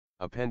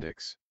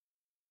Appendix.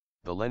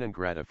 The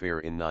Leningrad affair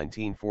in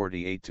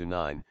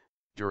 1948-9,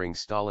 during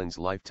Stalin's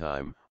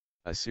lifetime,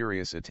 a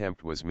serious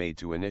attempt was made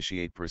to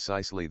initiate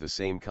precisely the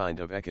same kind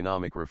of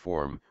economic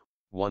reform,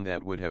 one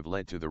that would have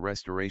led to the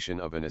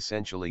restoration of an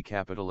essentially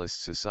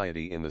capitalist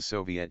society in the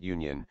Soviet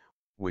Union,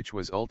 which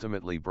was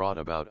ultimately brought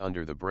about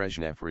under the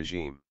Brezhnev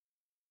regime.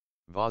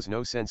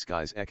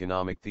 Voznesensky's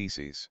economic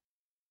theses.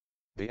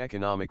 The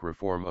economic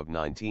reform of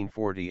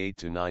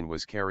 1948-9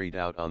 was carried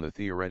out on the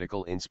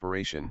theoretical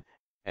inspiration,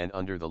 and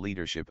under the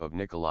leadership of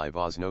Nikolai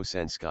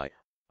Voznesensky,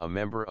 a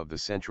member of the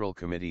Central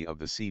Committee of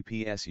the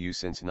CPSU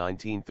since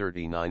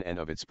 1939 and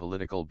of its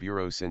political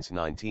bureau since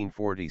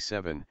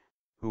 1947,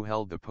 who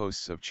held the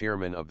posts of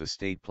chairman of the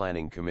State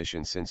Planning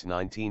Commission since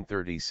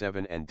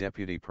 1937 and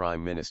deputy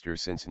prime minister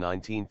since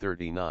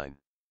 1939.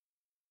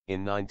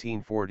 In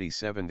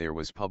 1947 there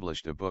was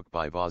published a book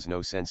by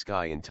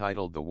Voznesensky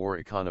entitled The War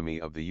Economy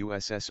of the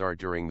USSR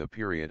During the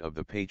Period of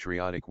the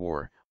Patriotic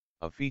War,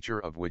 a feature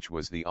of which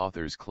was the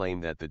author's claim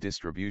that the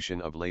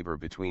distribution of labor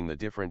between the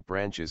different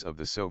branches of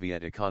the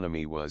Soviet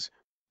economy was,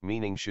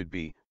 meaning should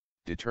be,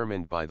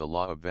 determined by the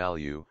law of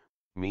value,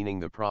 meaning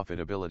the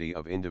profitability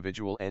of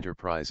individual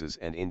enterprises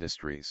and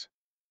industries.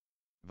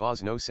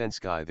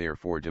 Voznesensky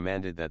therefore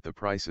demanded that the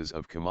prices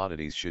of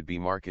commodities should be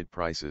market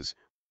prices,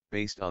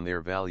 based on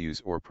their values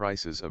or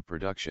prices of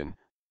production,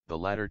 the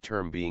latter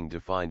term being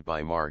defined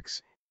by Marx,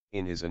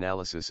 in his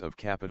analysis of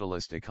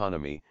capitalist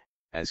economy,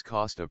 as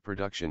cost of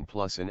production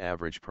plus an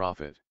average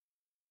profit.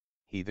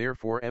 He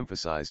therefore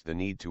emphasized the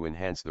need to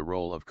enhance the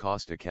role of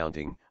cost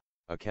accounting,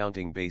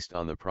 accounting based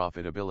on the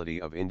profitability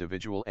of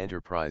individual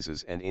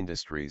enterprises and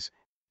industries,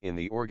 in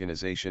the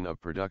organization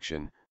of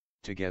production,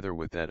 together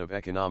with that of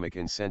economic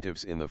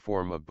incentives in the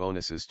form of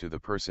bonuses to the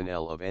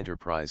personnel of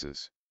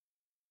enterprises.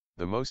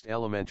 The most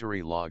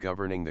elementary law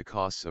governing the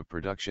costs of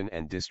production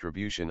and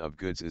distribution of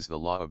goods is the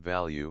law of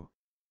value.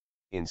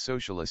 In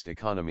socialist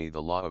economy,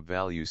 the law of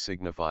value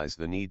signifies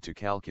the need to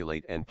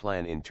calculate and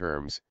plan in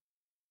terms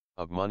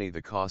of money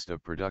the cost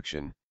of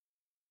production.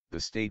 The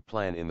state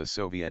plan in the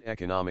Soviet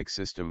economic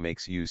system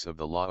makes use of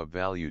the law of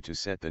value to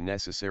set the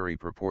necessary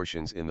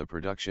proportions in the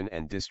production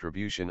and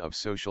distribution of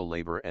social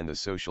labor and the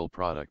social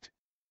product.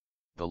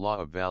 The law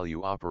of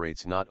value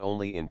operates not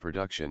only in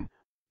production,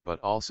 but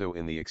also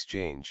in the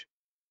exchange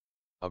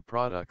of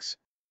products.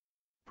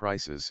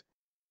 Prices,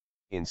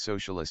 in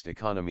socialist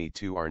economy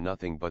too, are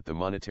nothing but the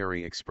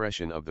monetary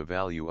expression of the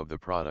value of the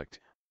product,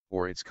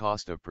 or its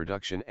cost of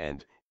production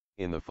and,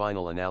 in the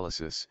final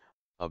analysis,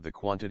 of the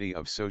quantity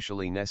of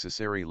socially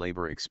necessary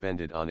labor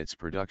expended on its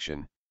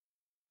production.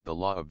 The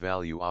law of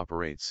value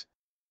operates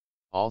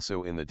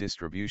also in the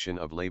distribution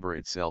of labor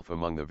itself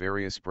among the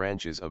various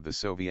branches of the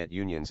Soviet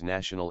Union's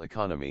national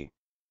economy.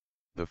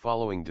 The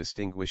following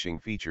distinguishing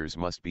features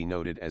must be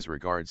noted as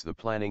regards the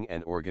planning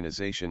and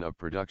organization of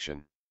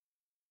production.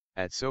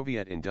 At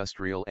Soviet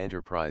industrial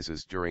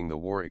enterprises during the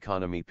war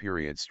economy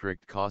period,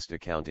 strict cost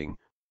accounting,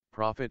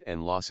 profit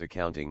and loss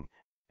accounting,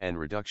 and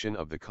reduction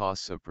of the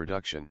costs of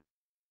production.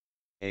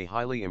 A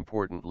highly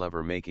important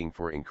lever making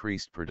for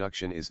increased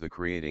production is the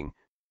creating,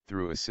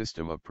 through a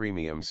system of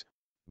premiums,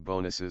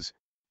 bonuses,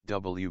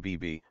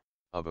 WBB,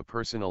 of a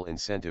personal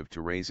incentive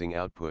to raising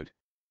output.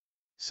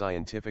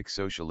 Scientific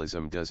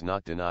socialism does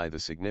not deny the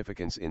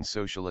significance in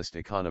socialist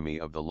economy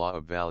of the law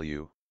of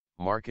value,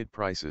 market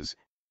prices,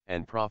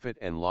 and profit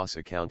and loss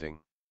accounting.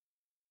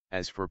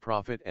 As for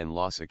profit and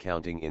loss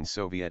accounting in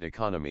Soviet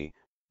economy,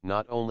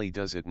 not only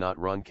does it not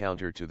run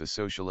counter to the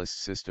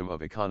socialist system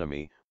of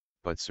economy,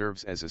 but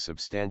serves as a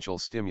substantial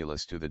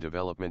stimulus to the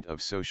development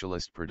of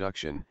socialist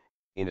production,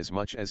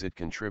 inasmuch as it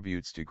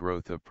contributes to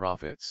growth of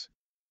profits.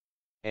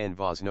 And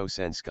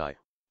Voznesensky,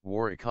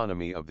 War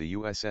Economy of the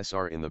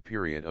USSR in the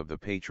Period of the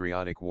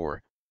Patriotic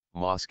War,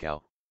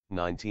 Moscow,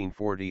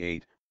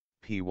 1948,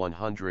 p.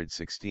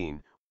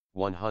 116,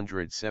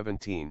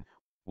 117,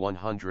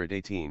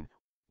 118,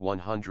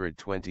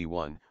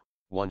 121,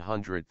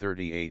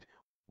 138,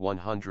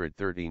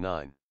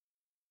 139.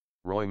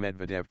 Roy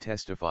Medvedev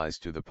testifies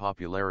to the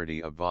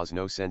popularity of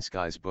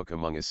Voznesensky's book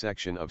among a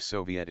section of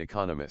Soviet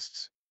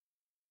economists.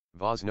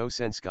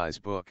 Voznesensky's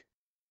book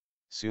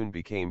soon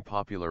became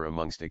popular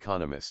amongst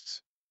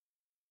economists.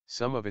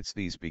 Some of its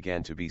theses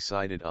began to be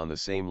cited on the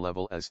same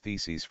level as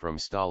theses from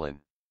Stalin.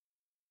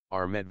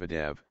 R.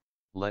 Medvedev,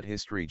 Let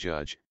History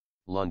Judge,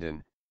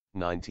 London,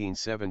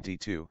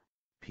 1972,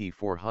 p.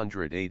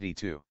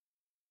 482.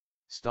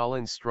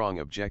 Stalin's strong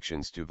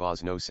objections to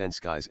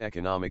Voznesensky's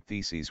economic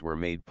theses were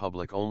made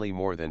public only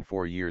more than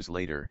 4 years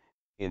later,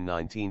 in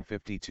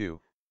 1952.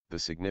 The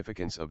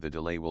significance of the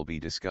delay will be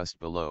discussed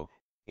below.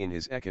 In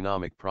his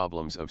Economic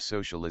Problems of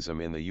Socialism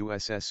in the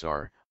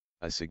USSR,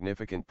 a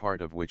significant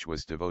part of which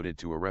was devoted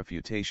to a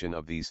refutation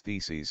of these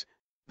theses,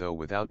 though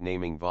without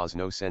naming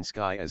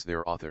Voznesensky as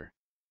their author.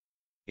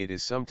 It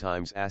is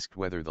sometimes asked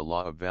whether the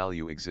law of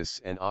value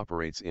exists and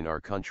operates in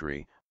our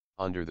country,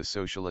 under the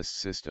socialist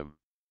system.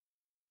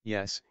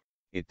 Yes,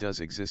 it does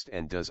exist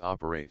and does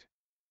operate.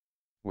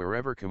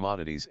 Wherever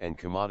commodities and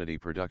commodity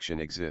production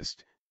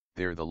exist,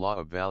 there the law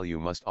of value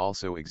must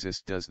also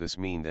exist. Does this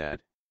mean that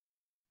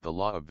the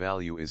law of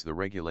value is the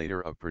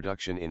regulator of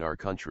production in our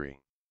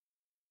country.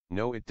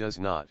 No, it does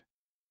not.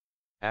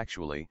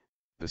 Actually,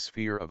 the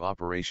sphere of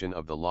operation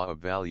of the law of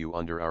value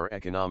under our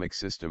economic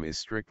system is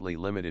strictly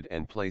limited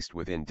and placed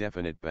within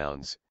definite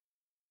bounds.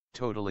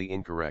 Totally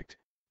incorrect,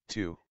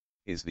 too,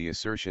 is the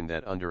assertion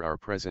that under our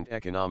present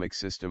economic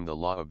system the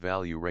law of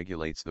value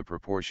regulates the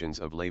proportions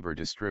of labor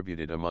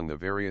distributed among the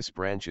various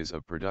branches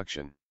of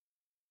production.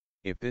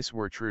 If this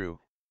were true,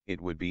 it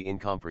would be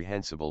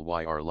incomprehensible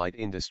why our light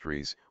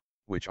industries,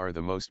 which are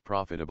the most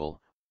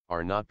profitable,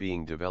 are not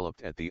being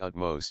developed at the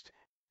utmost,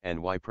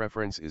 and why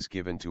preference is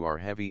given to our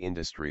heavy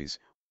industries,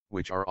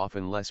 which are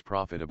often less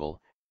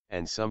profitable,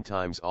 and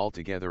sometimes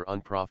altogether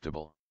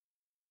unprofitable.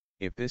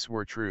 If this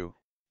were true,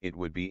 it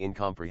would be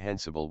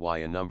incomprehensible why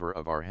a number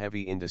of our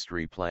heavy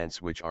industry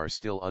plants which are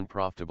still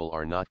unprofitable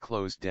are not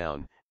closed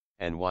down,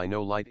 and why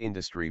no light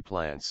industry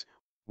plants,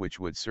 which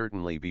would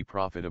certainly be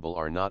profitable,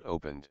 are not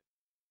opened.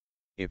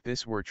 If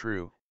this were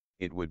true,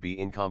 it would be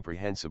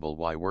incomprehensible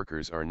why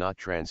workers are not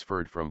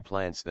transferred from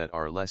plants that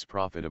are less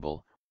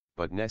profitable,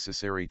 but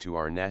necessary to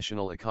our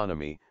national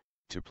economy,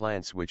 to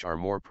plants which are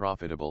more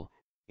profitable,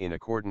 in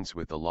accordance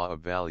with the law of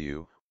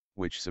value,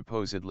 which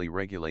supposedly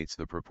regulates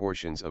the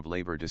proportions of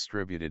labor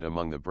distributed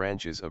among the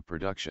branches of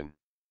production.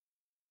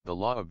 The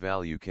law of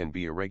value can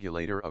be a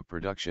regulator of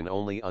production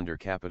only under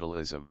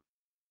capitalism.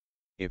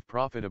 If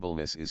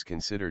profitableness is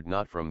considered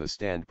not from the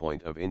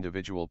standpoint of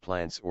individual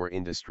plants or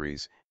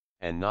industries,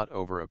 and not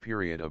over a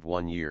period of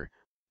 1 year,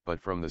 but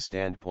from the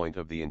standpoint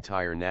of the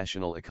entire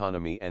national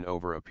economy and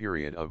over a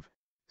period of,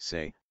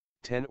 say,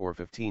 10 or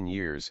 15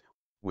 years,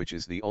 which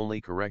is the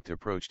only correct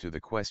approach to the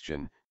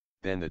question,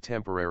 then the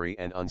temporary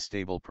and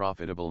unstable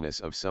profitableness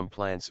of some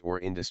plants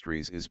or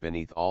industries is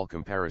beneath all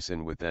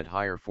comparison with that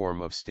higher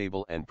form of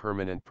stable and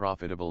permanent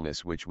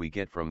profitableness which we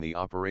get from the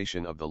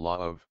operation of the law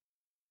of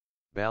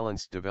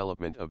balanced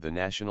development of the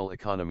national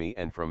economy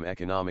and from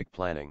economic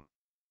planning.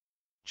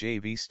 J.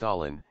 V.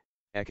 Stalin,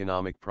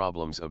 Economic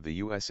Problems of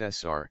the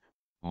USSR,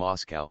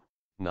 Moscow,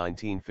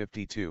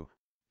 1952,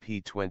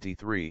 p.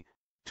 23,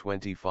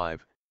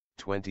 25,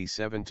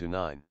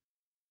 27-9.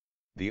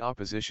 The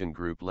opposition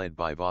group led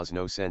by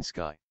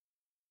Voznesensky.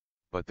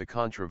 But the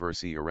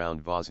controversy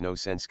around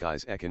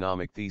Voznesensky's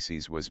economic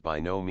theses was by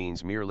no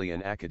means merely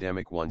an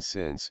academic one,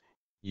 since,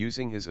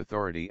 using his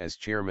authority as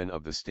chairman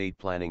of the State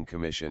Planning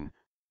Commission,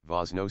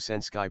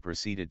 Voznesensky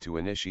proceeded to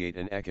initiate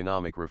an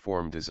economic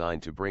reform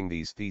designed to bring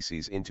these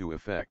theses into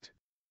effect.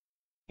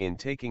 In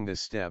taking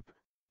this step,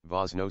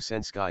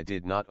 Voznesensky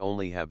did not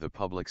only have the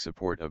public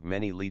support of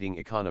many leading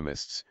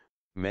economists,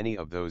 many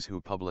of those who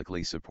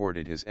publicly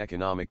supported his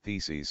economic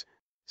theses,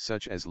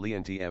 such as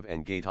Leontiev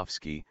and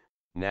Gaitovsky,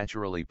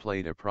 naturally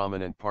played a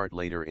prominent part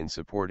later in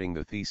supporting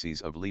the theses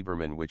of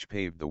Lieberman, which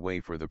paved the way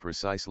for the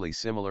precisely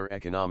similar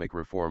economic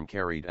reform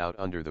carried out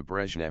under the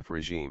Brezhnev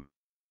regime.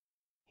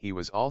 He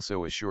was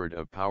also assured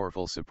of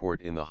powerful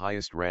support in the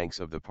highest ranks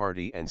of the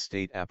party and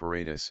state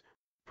apparatus,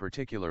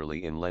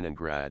 particularly in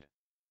Leningrad.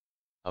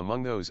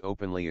 Among those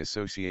openly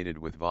associated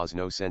with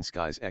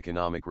Voznesensky's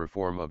economic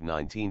reform of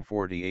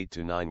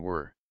 1948-9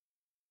 were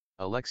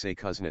Alexei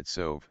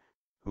Kuznetsov,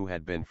 who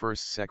had been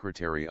first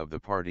secretary of the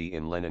party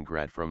in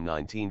Leningrad from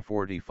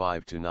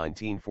 1945 to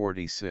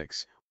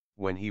 1946,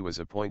 when he was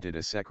appointed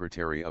a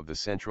secretary of the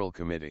Central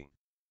Committee.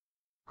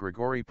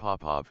 Grigory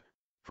Popov,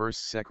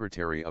 first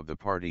secretary of the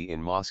party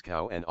in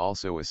Moscow and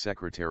also a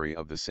secretary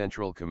of the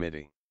Central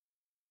Committee.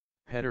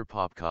 Petr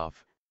Popkov,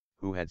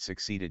 who had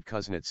succeeded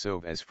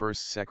Kuznetsov as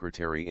first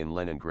secretary in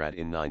Leningrad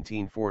in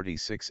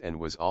 1946 and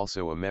was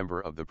also a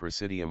member of the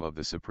Presidium of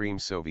the Supreme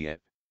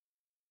Soviet.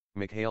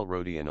 Mikhail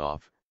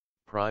Rodionov,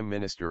 Prime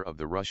Minister of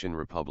the Russian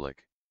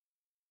Republic.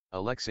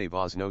 Alexei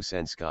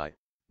Voznesensky,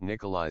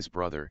 Nikolai's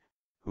brother,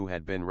 who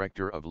had been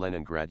rector of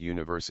Leningrad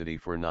University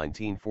for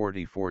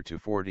 1944 to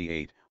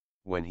 48,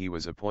 when he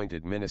was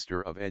appointed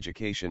Minister of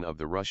Education of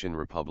the Russian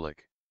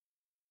Republic.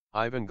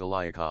 Ivan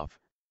Galyakov,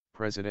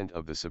 President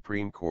of the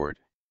Supreme Court,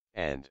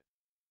 and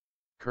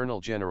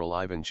Colonel General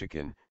Ivan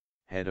Chikin,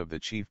 head of the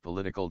Chief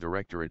Political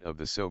Directorate of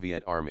the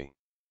Soviet Army.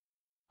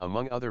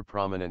 Among other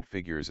prominent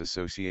figures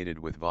associated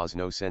with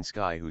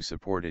Voznesensky who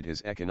supported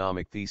his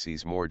economic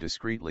theses more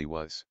discreetly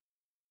was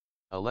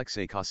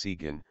Alexei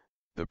Kosygin,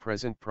 the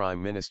present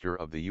Prime Minister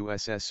of the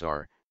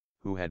USSR,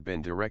 who had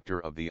been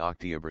director of the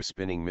Oktябrь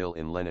spinning mill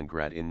in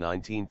Leningrad in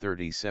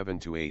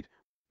 1937-8,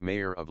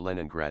 mayor of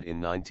Leningrad in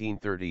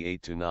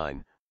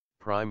 1938-9,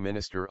 Prime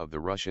Minister of the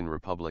Russian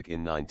Republic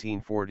in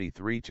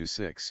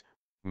 1943-6,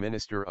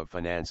 Minister of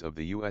Finance of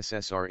the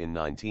USSR in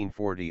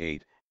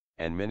 1948,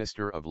 and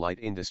Minister of Light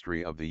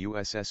Industry of the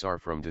USSR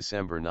from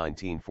December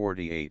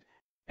 1948,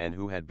 and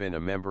who had been a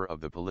member of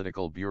the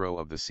Political Bureau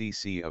of the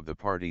CC of the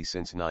party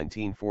since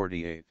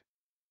 1948.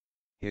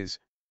 His,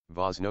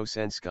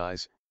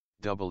 Voznesensky's,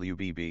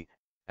 WBB,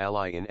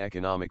 ally in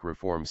economic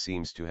reform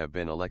seems to have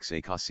been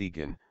Alexei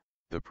Kosygin,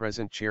 the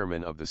present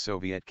chairman of the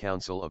Soviet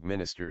Council of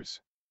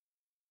Ministers.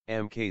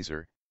 M.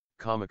 Kaiser,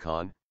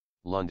 Comecon,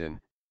 London,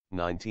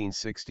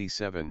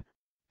 1967,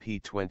 p.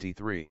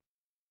 23.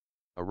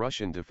 A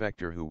Russian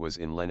defector who was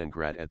in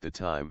Leningrad at the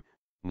time,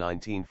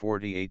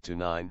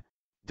 1948-9,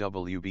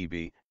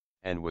 WBB,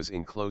 and was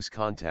in close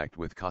contact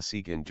with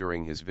Kosygin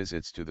during his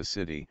visits to the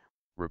city,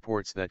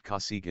 reports that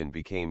Kosygin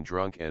became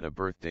drunk at a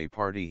birthday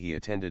party he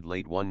attended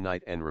late one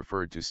night and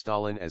referred to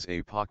Stalin as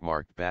a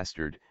pockmarked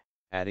bastard,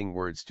 adding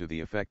words to the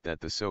effect that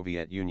the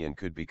Soviet Union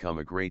could become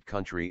a great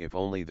country if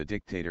only the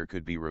dictator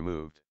could be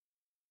removed.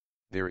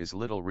 There is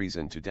little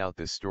reason to doubt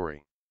this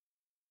story.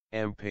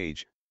 M.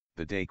 Page,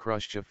 The Day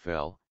Khrushchev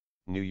Fell,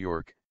 New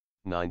York,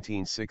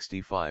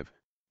 1965,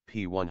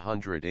 p.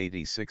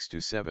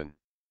 186-7.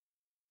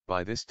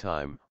 By this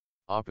time,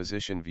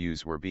 opposition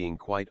views were being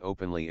quite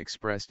openly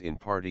expressed in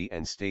party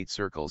and state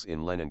circles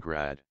in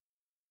Leningrad.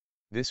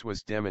 This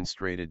was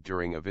demonstrated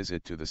during a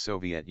visit to the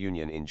Soviet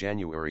Union in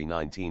January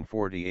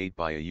 1948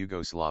 by a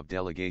Yugoslav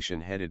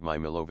delegation headed by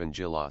Milovan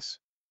Djilas.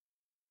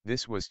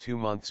 This was 2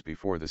 months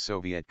before the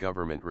Soviet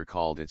government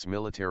recalled its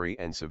military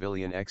and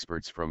civilian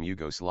experts from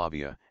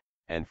Yugoslavia,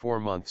 and 4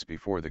 months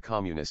before the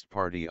Communist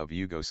Party of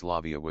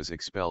Yugoslavia was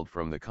expelled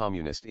from the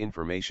Communist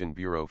Information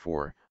Bureau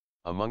for,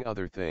 among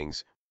other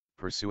things,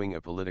 pursuing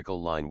a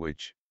political line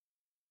which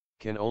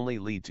can only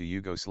lead to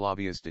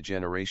Yugoslavia's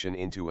degeneration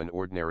into an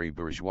ordinary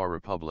bourgeois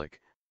republic,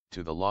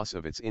 to the loss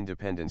of its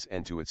independence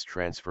and to its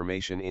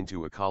transformation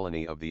into a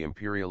colony of the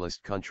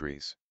imperialist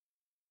countries.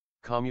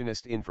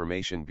 Communist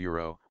Information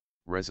Bureau,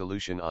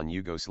 Resolution on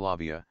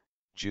Yugoslavia,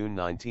 June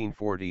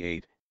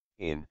 1948,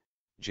 in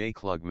J.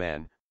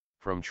 Klugman,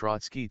 From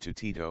Trotsky to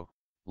Tito,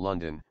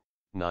 London,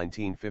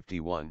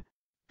 1951,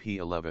 p.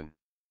 11.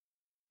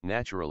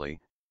 Naturally,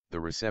 the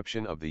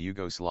reception of the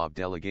Yugoslav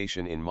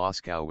delegation in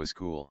Moscow was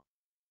cool.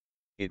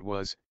 It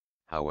was,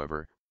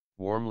 however,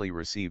 warmly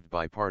received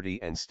by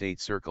party and state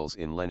circles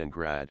in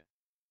Leningrad.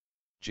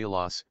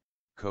 Djilas,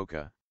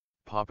 Koka,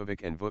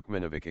 Popovic and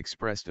Vukmanovic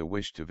expressed a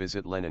wish to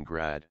visit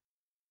Leningrad.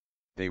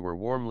 They were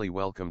warmly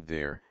welcomed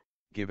there,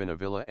 given a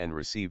villa and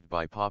received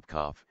by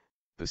Popkov,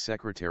 the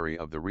secretary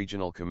of the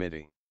regional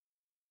committee.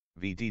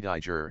 V. D.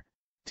 Diger,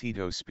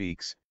 Tito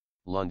Speaks,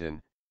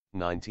 London,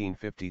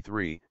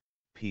 1953,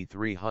 p.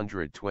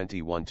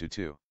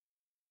 321-2.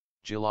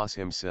 Djilas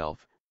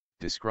himself,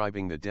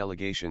 describing the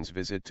delegation's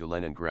visit to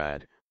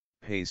Leningrad,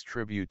 pays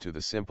tribute to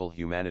the simple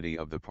humanity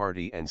of the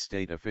party and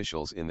state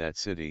officials in that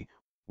city,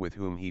 with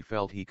whom he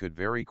felt he could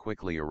very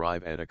quickly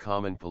arrive at a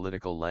common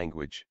political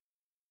language.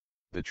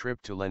 The trip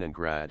to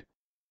Leningrad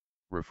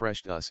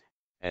refreshed us,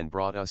 and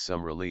brought us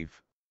some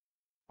relief.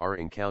 Our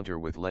encounter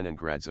with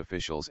Leningrad's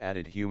officials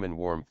added human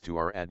warmth to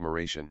our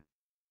admiration.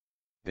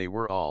 They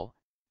were all,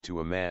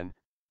 to a man,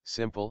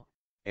 simple,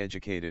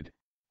 educated,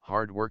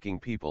 hard-working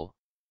people.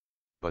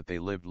 But they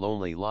lived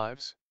lonely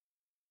lives.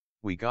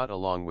 We got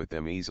along with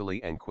them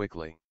easily and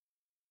quickly.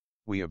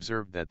 We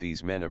observed that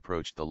these men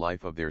approached the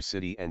life of their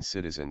city and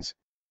citizens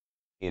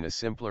in a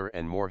simpler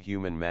and more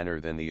human manner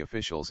than the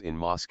officials in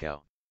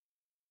Moscow.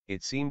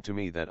 It seemed to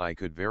me that I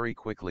could very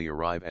quickly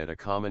arrive at a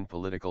common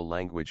political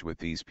language with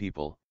these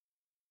people.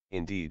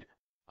 Indeed,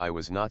 I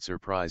was not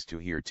surprised to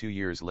hear 2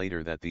 years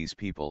later that these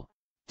people,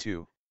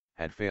 too,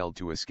 had failed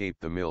to escape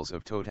the mills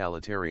of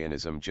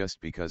totalitarianism just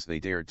because they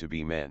dared to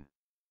be men.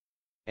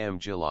 M.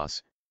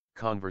 Djilas,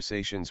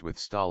 Conversations with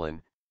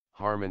Stalin,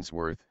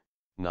 Harmondsworth,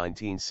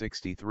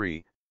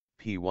 1963,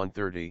 p.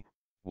 130,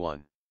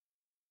 1.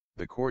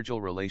 The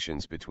cordial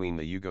relations between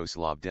the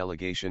Yugoslav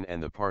delegation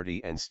and the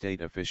party and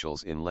state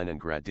officials in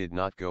Leningrad did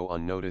not go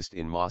unnoticed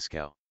in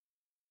Moscow.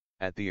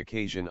 At the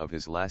occasion of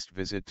his last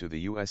visit to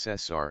the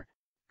USSR,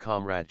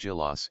 Comrade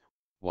Djilas,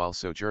 while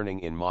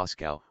sojourning in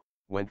Moscow,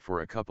 went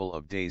for a couple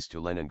of days to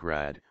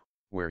Leningrad,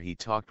 where he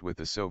talked with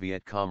the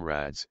Soviet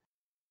comrades.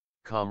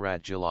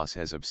 Comrade Djilas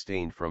has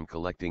abstained from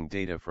collecting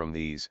data from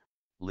these,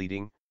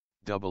 leading,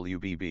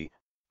 WBB,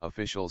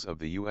 officials of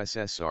the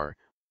USSR,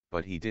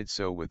 but he did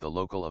so with the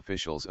local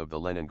officials of the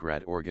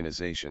Leningrad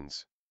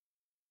organizations.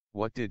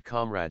 What did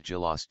Comrade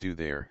Djilas do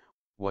there?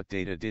 What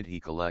data did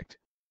he collect?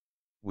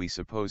 We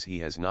suppose he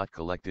has not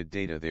collected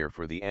data there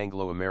for the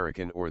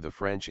Anglo-American or the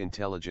French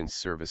intelligence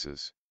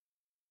services.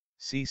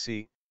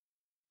 CC.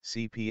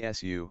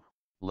 CPSU,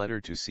 Letter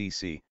to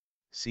CC,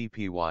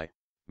 CPY,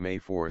 May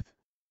 4,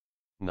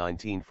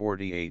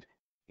 1948,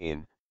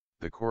 in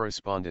The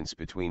Correspondence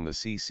Between the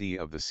CC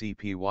of the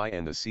CPY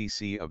and the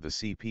CC of the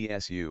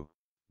CPSU,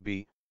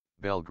 B,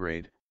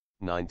 Belgrade,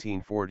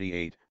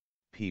 1948,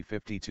 p.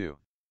 52.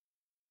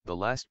 The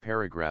last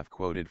paragraph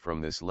quoted from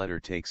this letter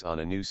takes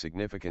on a new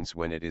significance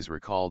when it is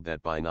recalled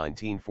that by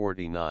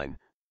 1949,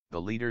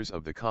 the leaders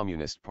of the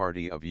Communist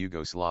Party of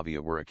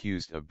Yugoslavia were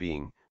accused of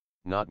being,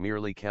 not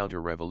merely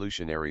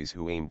counter-revolutionaries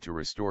who aimed to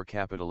restore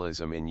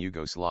capitalism in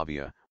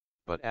Yugoslavia,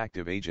 but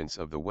active agents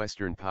of the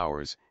Western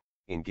powers,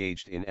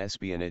 engaged in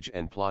espionage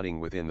and plotting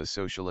within the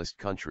socialist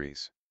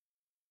countries.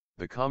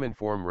 The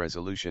Cominform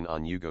Resolution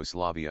on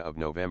Yugoslavia of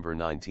November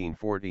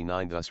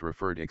 1949 thus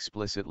referred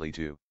explicitly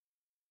to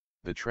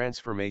the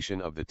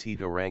transformation of the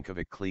Tito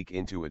Rankovic clique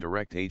into a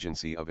direct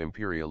agency of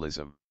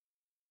imperialism.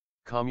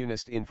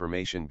 Communist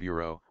Information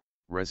Bureau,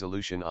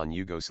 Resolution on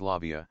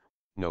Yugoslavia,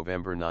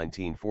 November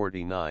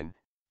 1949,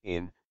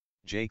 in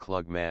J.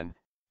 Klugman,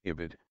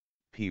 Ibid,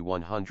 p.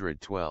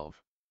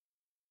 112.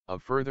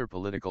 Of further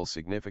political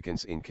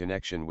significance in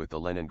connection with the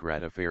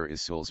Leningrad affair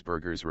is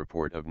Sulzberger's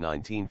report of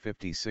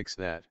 1956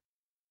 that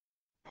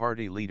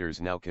party leaders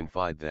now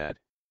confide that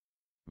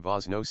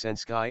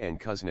Voznesensky and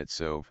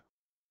Kuznetsov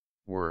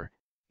were,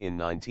 in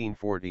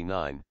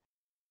 1949,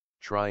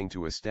 trying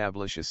to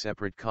establish a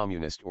separate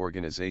communist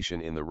organization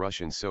in the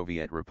Russian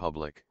Soviet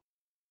Republic,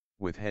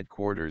 with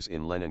headquarters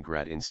in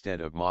Leningrad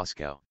instead of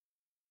Moscow.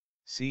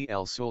 C.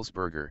 L.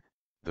 Sulzberger,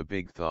 The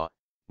Big Thaw,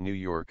 New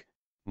York,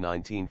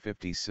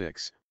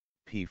 1956,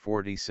 p.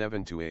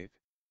 47-8.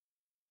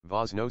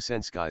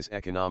 Voznesensky's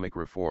economic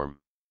reform.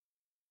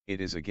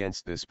 It is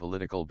against this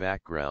political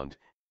background,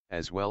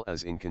 as well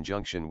as in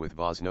conjunction with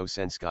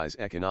Voznesensky's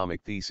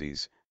economic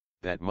theses,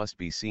 that must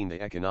be seen the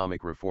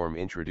economic reform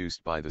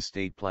introduced by the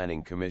State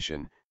Planning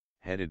Commission,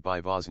 headed by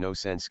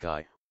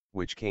Voznesensky,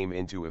 which came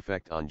into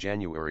effect on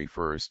January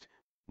 1,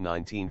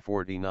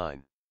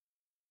 1949.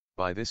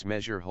 By this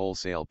measure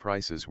wholesale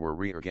prices were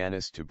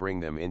reorganized to bring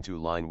them into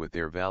line with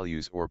their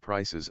values or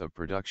prices of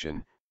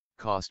production,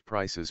 cost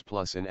prices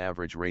plus an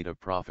average rate of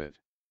profit.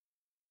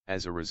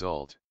 As a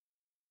result,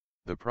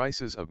 the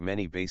prices of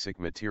many basic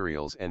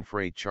materials and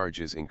freight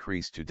charges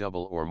increased to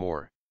double or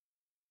more.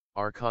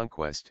 Our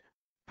Conquest,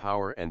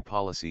 Power and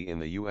Policy in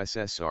the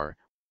USSR,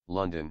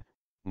 London,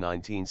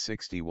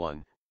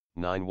 1961,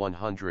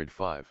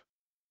 9/105.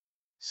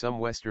 Some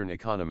Western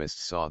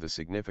economists saw the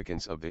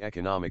significance of the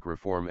economic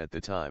reform at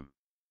the time.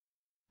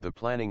 The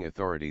planning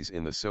authorities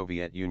in the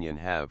Soviet Union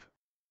have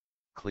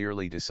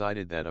clearly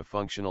decided that a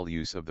functional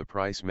use of the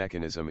price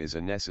mechanism is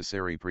a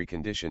necessary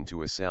precondition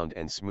to a sound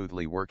and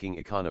smoothly working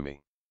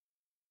economy.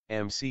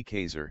 M. C.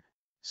 Kaiser,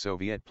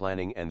 Soviet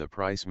Planning and the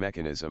Price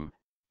Mechanism,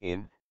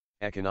 in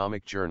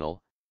Economic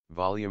Journal,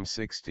 Volume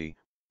 60,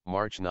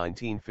 March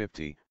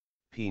 1950,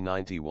 p.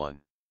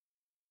 91.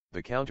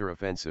 The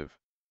Counteroffensive.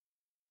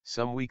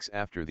 Some weeks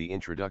after the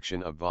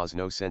introduction of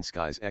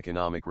Voznesensky's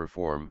economic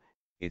reform,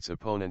 its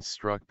opponents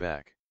struck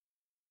back.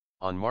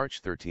 On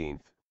March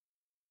 13,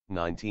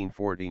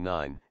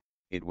 1949,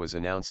 it was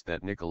announced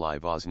that Nikolai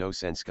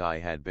Voznesensky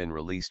had been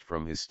released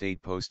from his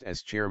state post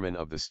as chairman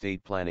of the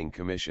State Planning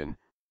Commission,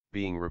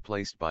 being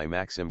replaced by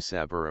Maxim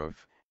Saburov,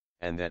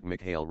 and that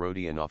Mikhail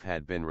Rodionov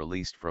had been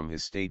released from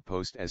his state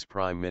post as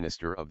Prime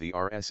Minister of the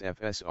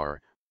RSFSR,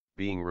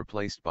 being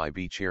replaced by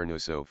B.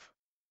 Chernusov.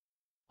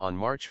 On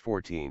March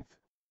 14,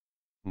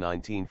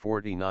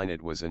 1949,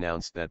 it was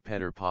announced that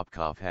Petr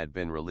Popkov had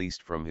been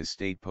released from his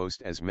state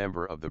post as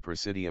member of the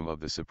Presidium of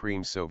the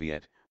Supreme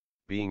Soviet,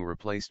 being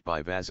replaced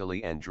by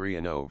Vasily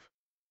Andrianov.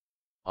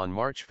 On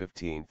March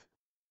 15,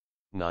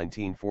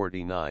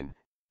 1949,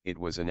 it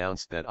was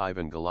announced that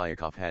Ivan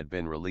Galyakov had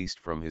been released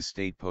from his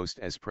state post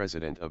as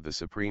President of the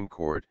Supreme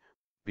Court,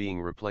 being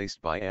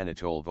replaced by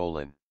Anatol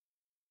Volin.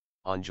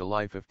 On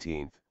July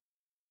 15,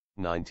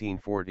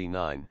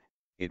 1949,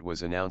 it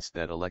was announced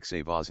that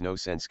Alexei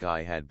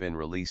Voznesensky had been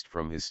released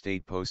from his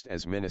state post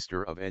as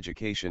Minister of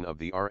Education of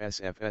the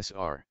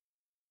RSFSR.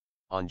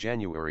 On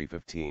January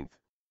 15,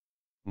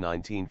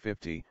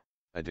 1950,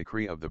 a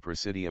decree of the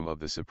Presidium of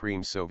the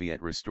Supreme Soviet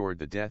restored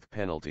the death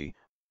penalty,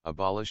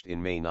 abolished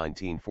in May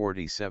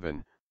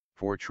 1947,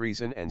 for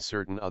treason and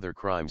certain other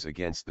crimes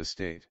against the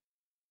state.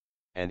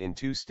 And in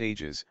two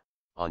stages,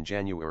 on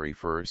January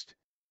 1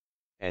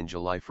 and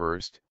July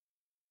 1,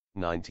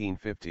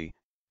 1950,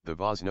 the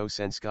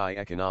Voznesensky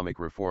economic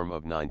reform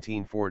of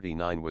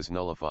 1949 was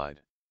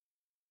nullified.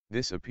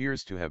 This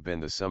appears to have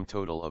been the sum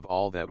total of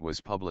all that was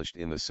published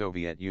in the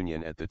Soviet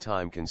Union at the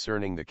time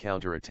concerning the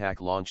counterattack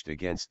launched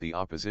against the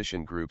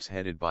opposition groups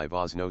headed by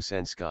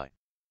Voznesensky.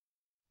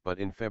 But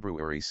in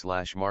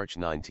February/March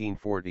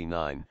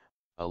 1949,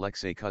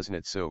 Alexei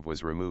Kuznetsov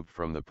was removed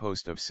from the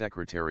post of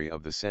Secretary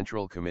of the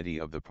Central Committee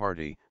of the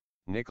party,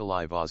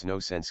 Nikolai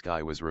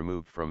Voznesensky was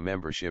removed from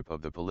membership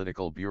of the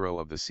Political Bureau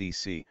of the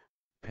CC,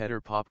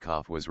 Petr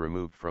Popkov was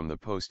removed from the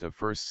post of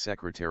First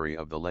Secretary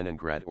of the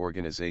Leningrad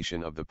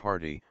organization of the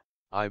party,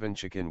 Ivan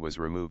Chikin was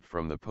removed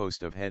from the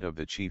post of head of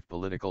the Chief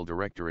Political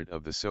Directorate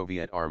of the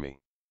Soviet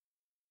Army.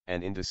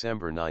 And in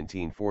December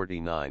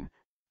 1949,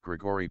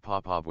 Grigory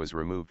Popov was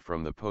removed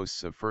from the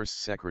posts of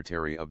First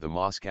Secretary of the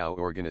Moscow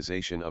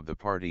organization of the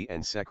party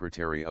and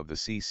Secretary of the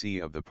CC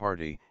of the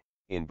party,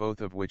 in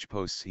both of which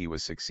posts he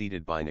was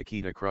succeeded by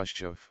Nikita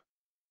Khrushchev.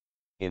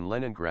 In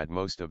Leningrad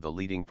most of the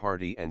leading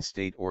party and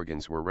state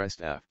organs were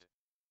restaffed.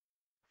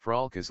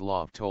 Frol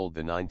Kozlov told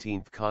the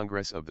 19th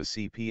Congress of the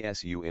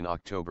CPSU in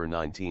October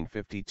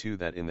 1952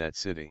 that in that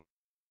city,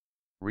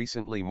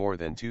 recently more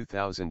than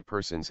 2,000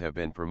 persons have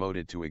been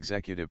promoted to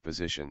executive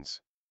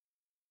positions.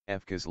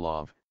 F.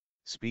 Kozlov,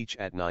 speech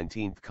at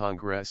 19th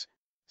Congress,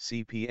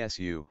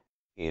 CPSU,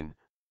 in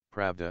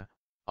Pravda,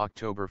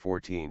 October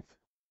 14,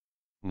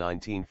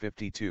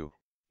 1952,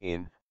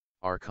 in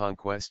Our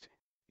Conquest,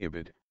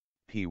 Ibid,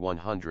 p.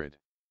 100.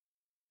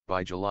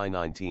 By July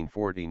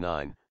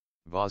 1949,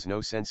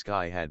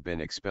 Voznesensky had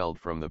been expelled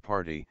from the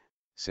party,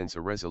 since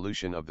a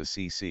resolution of the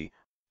CC,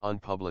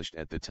 unpublished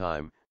at the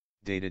time,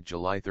 dated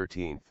July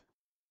 13,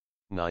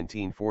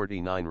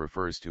 1949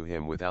 refers to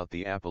him without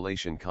the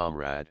appellation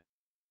comrade.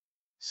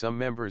 Some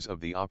members of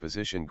the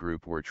opposition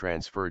group were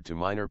transferred to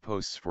minor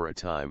posts for a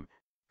time,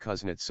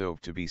 Kuznetsov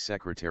to be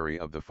secretary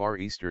of the Far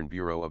Eastern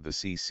Bureau of the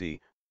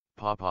CC,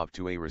 Popov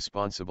to a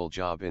responsible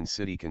job in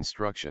city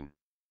construction.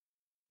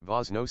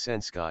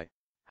 Voznesensky,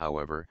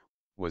 however,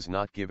 was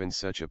not given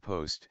such a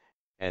post,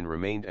 and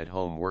remained at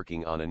home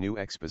working on a new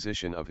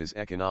exposition of his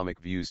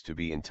economic views to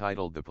be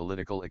entitled The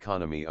Political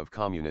Economy of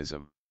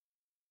Communism.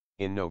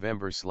 In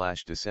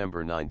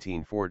November/December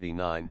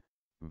 1949,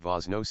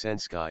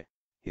 Voznesensky,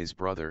 his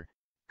brother,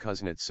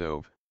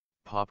 Kuznetsov,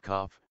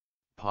 Popov,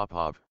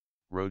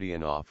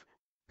 Rodionov,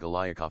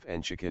 Galyakov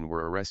and Chikin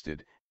were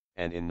arrested,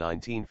 and in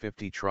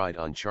 1950 tried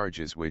on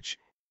charges which,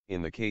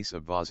 in the case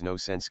of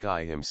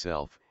Voznesensky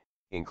himself,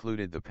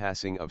 included the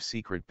passing of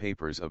secret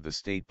papers of the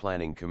State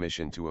Planning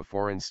Commission to a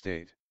foreign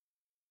state.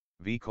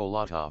 V.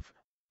 Kolatov,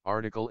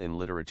 article in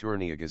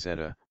Literaturная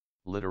Gazeta,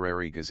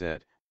 Literary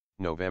Gazette,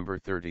 November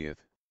 30,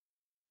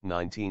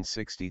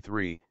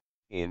 1963,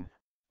 in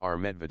R.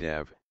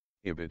 Medvedev,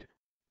 Ibid,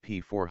 p.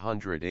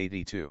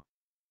 482.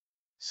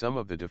 Some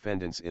of the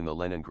defendants in the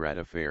Leningrad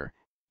affair,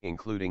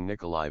 including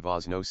Nikolai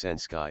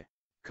Voznesensky,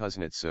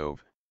 Kuznetsov,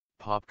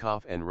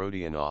 Popov and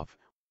Rodionov,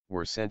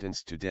 were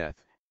sentenced to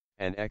death,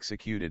 and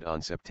executed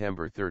on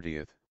September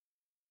 30,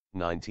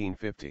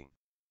 1950.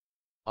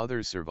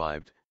 Others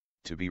survived,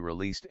 to be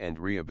released and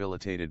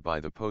rehabilitated by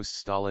the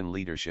post-Stalin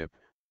leadership.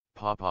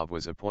 Popov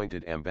was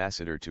appointed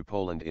ambassador to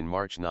Poland in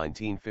March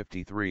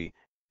 1953,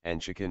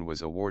 and Chikin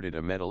was awarded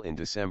a medal in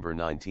December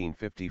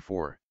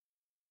 1954.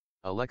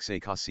 Alexei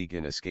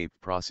Kosygin escaped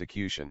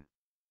prosecution.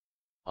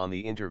 On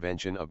the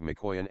intervention of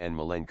Mikoyan and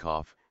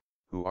Malenkov,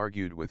 who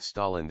argued with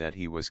Stalin that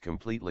he was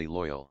completely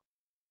loyal.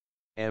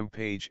 M.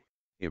 Page,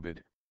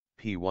 Ibid,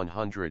 p.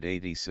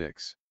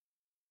 186.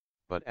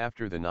 But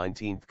after the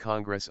 19th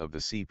Congress of the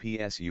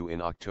CPSU in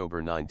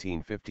October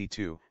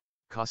 1952,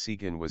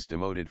 Kosygin was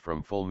demoted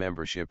from full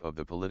membership of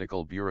the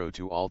Political Bureau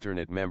to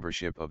alternate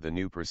membership of the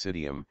new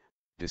Presidium,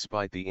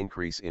 despite the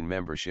increase in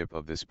membership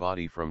of this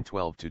body from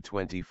 12 to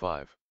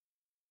 25.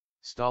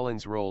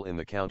 Stalin's role in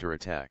the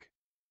counterattack.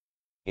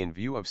 In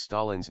view of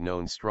Stalin's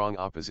known strong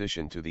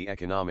opposition to the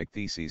economic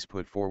theses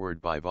put forward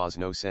by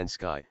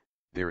Voznesensky,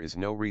 there is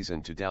no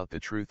reason to doubt the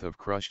truth of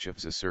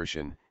Khrushchev's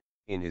assertion,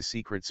 in his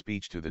secret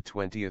speech to the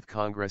 20th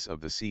Congress of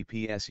the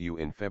CPSU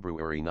in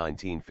February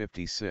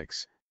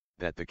 1956,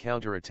 that the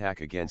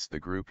counterattack against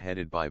the group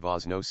headed by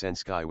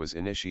Voznesensky was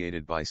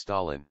initiated by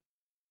Stalin.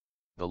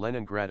 The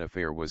Leningrad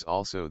affair was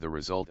also the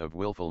result of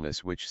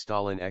willfulness which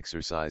Stalin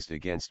exercised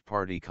against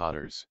party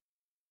cadres.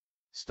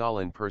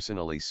 Stalin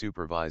personally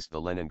supervised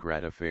the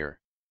Leningrad affair.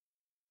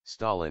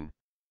 Stalin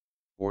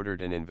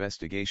ordered an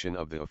investigation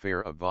of the affair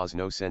of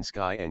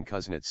Voznesensky and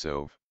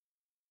Kuznetsov.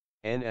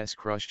 N.S.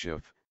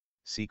 Khrushchev,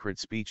 secret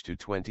speech to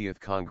 20th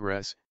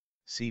Congress,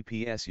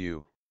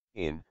 CPSU,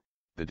 in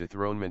The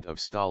Dethronement of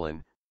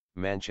Stalin,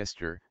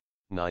 Manchester,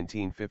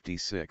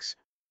 1956,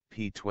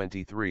 p.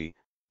 23,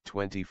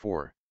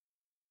 24.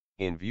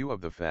 In view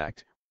of the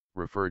fact,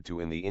 referred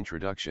to in the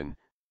introduction,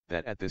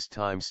 that at this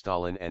time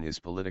Stalin and his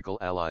political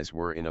allies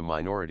were in a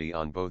minority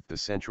on both the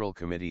Central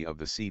Committee of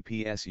the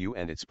CPSU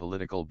and its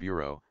Political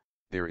Bureau,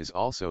 there is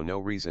also no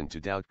reason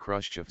to doubt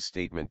Khrushchev's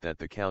statement that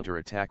the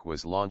counterattack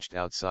was launched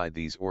outside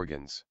these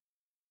organs.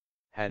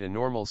 Had a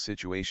normal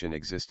situation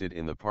existed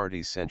in the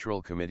party's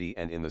Central Committee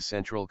and in the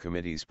Central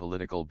Committee's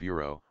Political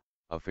Bureau,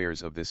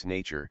 affairs of this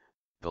nature,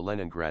 the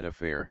Leningrad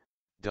affair,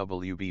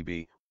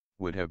 WBB,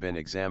 would have been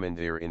examined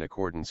there in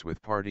accordance with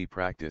party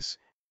practice,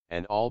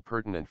 and all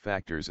pertinent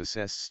factors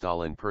assessed.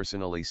 Stalin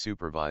personally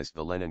supervised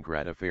the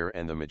Leningrad affair,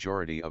 and the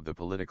majority of the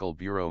Political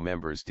Bureau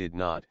members did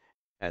not,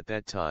 at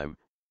that time,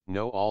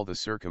 know all the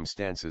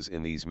circumstances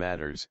in these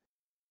matters.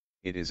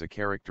 It is a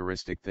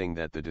characteristic thing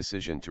that the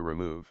decision to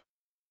remove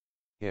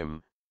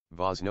him,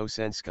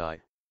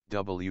 Voznesensky,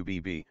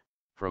 WBB,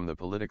 from the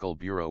Political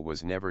Bureau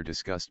was never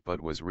discussed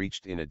but was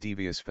reached in a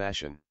devious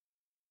fashion.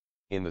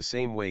 In the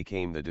same way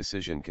came the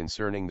decision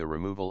concerning the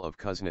removal of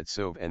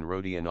Kuznetsov and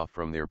Rodionov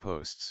from their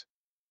posts.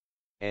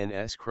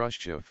 N.S.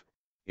 Khrushchev,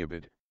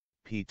 Ibid,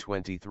 p.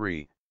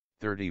 23,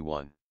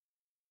 31.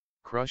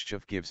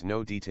 Khrushchev gives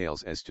no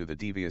details as to the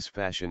devious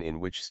fashion in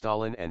which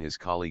Stalin and his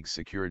colleagues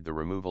secured the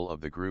removal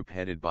of the group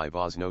headed by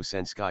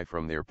Voznesensky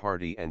from their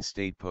party and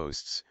state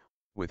posts,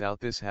 without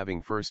this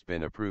having first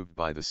been approved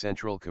by the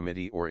Central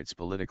Committee or its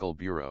Political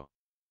Bureau.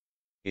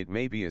 It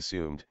may be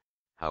assumed,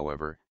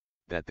 however,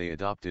 that they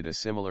adopted a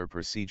similar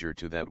procedure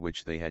to that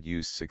which they had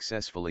used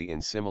successfully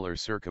in similar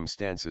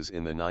circumstances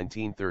in the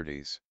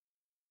 1930s.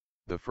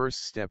 The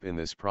first step in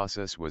this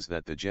process was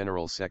that the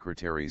General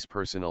Secretary's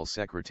personal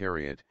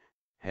secretariat,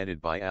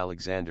 headed by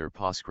Alexander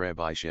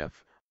Poskrebyshev,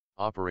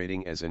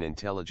 operating as an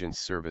intelligence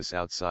service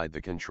outside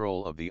the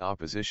control of the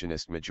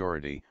oppositionist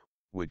majority,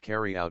 would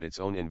carry out its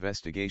own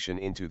investigation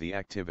into the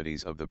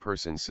activities of the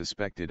persons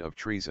suspected of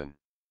treason.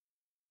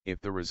 If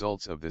the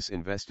results of this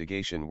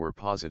investigation were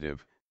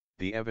positive,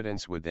 the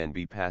evidence would then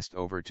be passed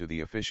over to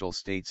the official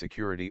state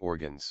security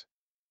organs.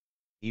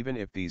 Even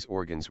if these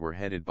organs were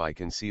headed by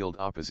concealed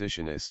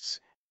oppositionists,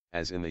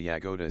 as in the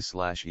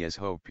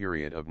Yagoda/Yezhov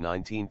period of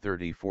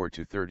 1934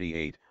 to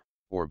 38,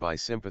 or by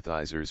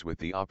sympathizers with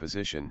the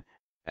opposition,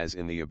 as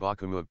in the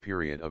Abakumov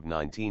period of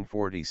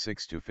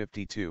 1946 to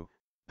 52,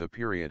 the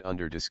period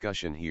under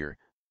discussion here.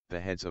 The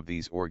heads of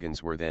these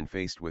organs were then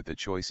faced with the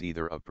choice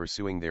either of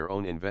pursuing their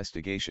own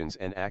investigations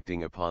and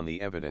acting upon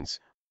the evidence,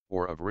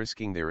 or of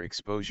risking their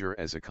exposure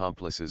as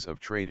accomplices of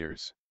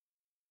traitors.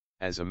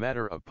 As a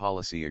matter of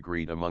policy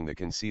agreed among the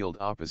concealed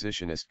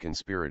oppositionist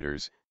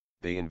conspirators,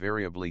 they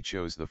invariably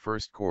chose the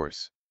first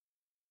course.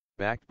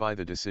 Backed by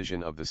the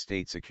decision of the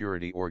state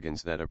security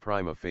organs that a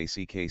prima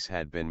facie case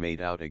had been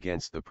made out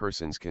against the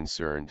persons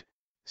concerned,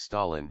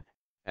 Stalin,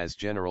 as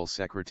General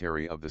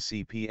Secretary of the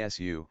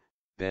CPSU,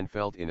 then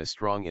felt in a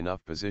strong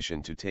enough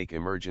position to take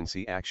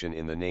emergency action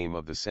in the name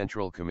of the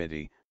Central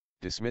Committee,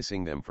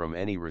 dismissing them from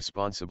any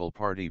responsible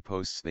party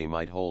posts they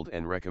might hold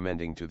and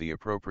recommending to the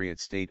appropriate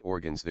state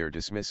organs their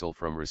dismissal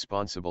from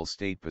responsible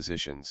state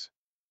positions.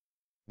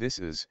 This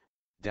is,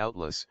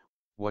 doubtless,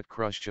 what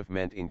Khrushchev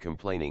meant in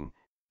complaining,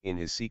 in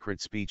his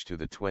secret speech to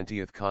the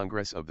 20th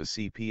Congress of the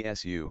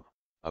CPSU,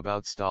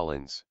 about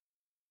Stalin's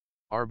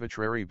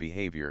arbitrary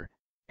behavior,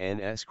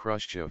 N.S.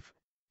 Khrushchev,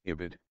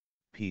 Ibid,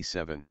 p.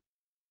 7.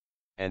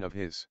 And of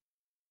his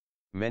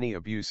many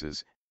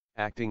abuses,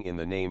 acting in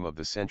the name of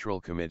the Central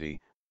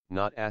Committee,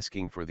 not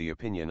asking for the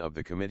opinion of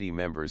the committee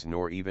members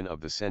nor even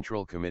of the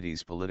Central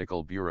Committee's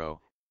Political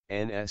Bureau,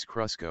 N.S.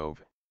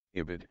 Khrushchev,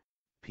 Ibid,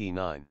 p.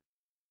 9.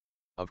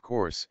 Of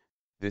course,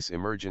 this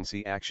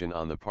emergency action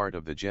on the part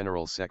of the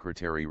General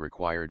Secretary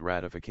required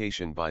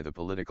ratification by the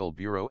Political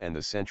Bureau and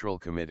the Central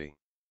Committee.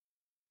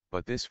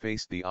 But this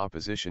faced the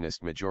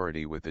oppositionist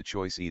majority with the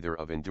choice either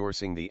of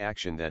endorsing the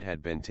action that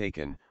had been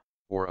taken,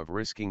 or of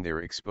risking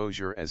their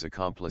exposure as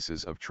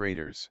accomplices of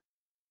traitors.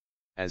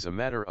 As a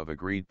matter of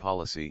agreed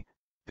policy,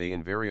 they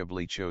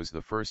invariably chose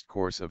the first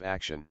course of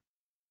action.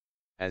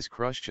 As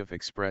Khrushchev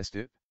expressed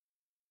it,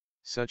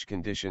 such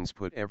conditions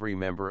put every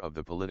member of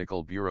the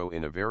Political Bureau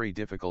in a very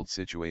difficult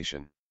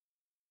situation.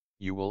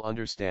 You will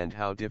understand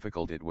how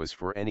difficult it was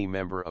for any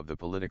member of the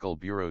Political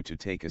Bureau to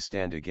take a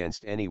stand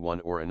against any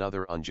one or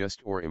another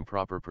unjust or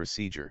improper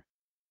procedure.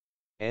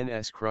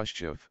 N.S.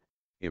 Khrushchev,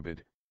 Ibid,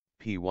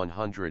 p.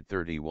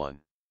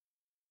 131.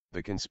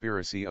 The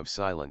conspiracy of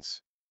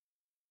silence.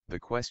 The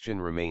question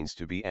remains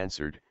to be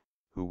answered,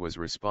 who was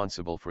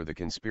responsible for the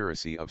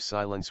conspiracy of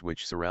silence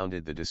which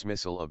surrounded the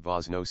dismissal of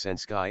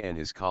Voznesensky and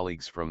his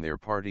colleagues from their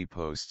party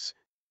posts,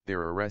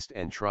 their arrest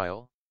and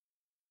trial?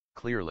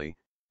 Clearly,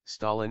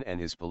 Stalin and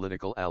his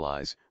political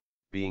allies,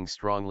 being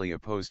strongly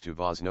opposed to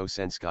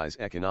Voznesensky's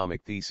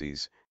economic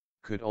theses,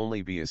 could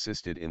only be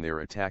assisted in their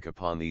attack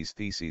upon these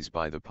theses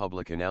by the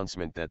public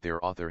announcement that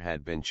their author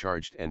had been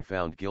charged and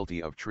found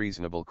guilty of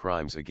treasonable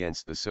crimes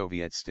against the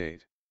Soviet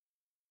state.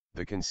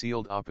 The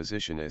concealed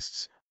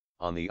oppositionists,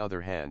 on the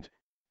other hand,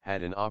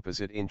 had an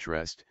opposite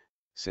interest,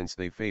 since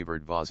they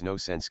favored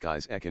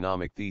Voznesensky's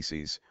economic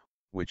theses,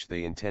 which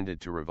they intended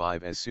to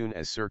revive as soon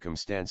as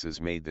circumstances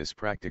made this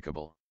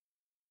practicable.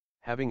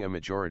 Having a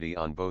majority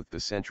on both the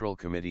Central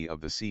Committee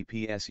of the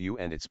CPSU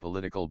and its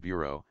Political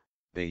Bureau,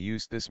 they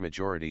used this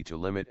majority to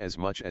limit as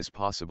much as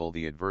possible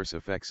the adverse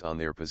effects on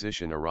their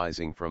position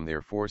arising from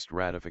their forced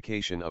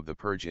ratification of the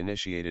purge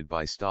initiated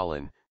by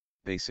Stalin.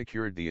 They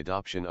secured the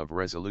adoption of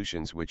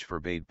resolutions which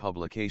forbade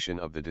publication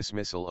of the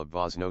dismissal of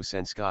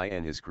Voznesensky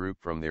and his group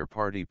from their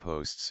party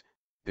posts,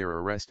 their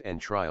arrest and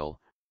trial,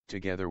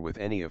 together with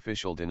any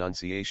official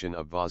denunciation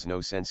of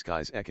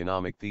Voznesensky's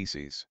economic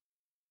theses.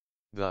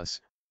 Thus,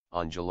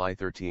 on July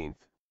 13,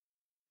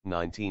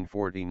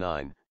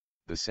 1949,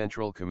 the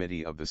Central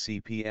Committee of the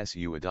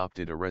CPSU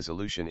adopted a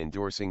resolution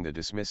endorsing the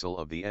dismissal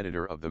of the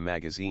editor of the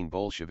magazine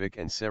Bolshevik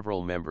and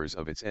several members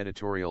of its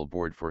editorial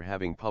board for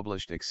having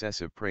published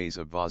excessive praise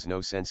of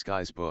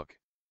Voznesensky's book.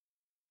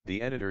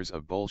 The editors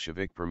of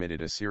Bolshevik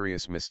permitted a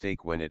serious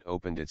mistake when it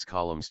opened its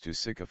columns to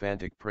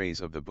sycophantic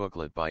praise of the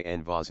booklet by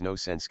N.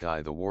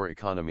 Voznesensky, The War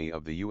Economy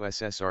of the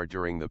USSR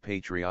During the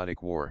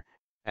Patriotic War,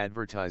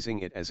 advertising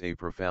it as a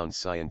profound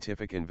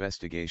scientific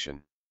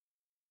investigation.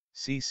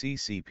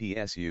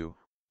 CPSU,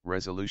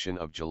 Resolution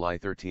of July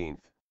 13,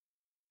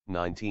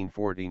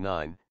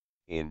 1949,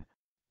 in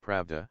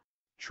Pravda,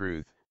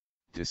 Truth,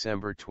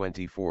 December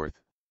 24,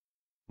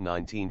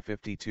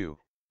 1952,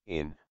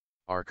 in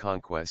Our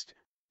Conquest,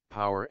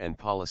 Power and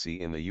Policy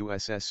in the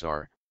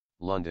USSR,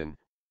 London,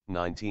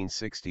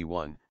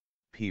 1961,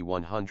 p.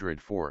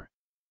 104.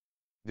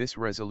 This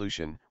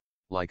resolution,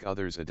 like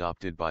others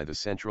adopted by the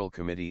Central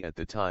Committee at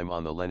the time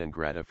on the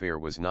Leningrad affair,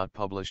 was not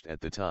published at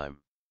the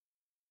time.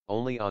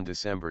 Only on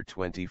December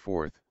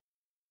 24,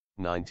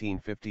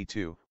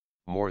 1952,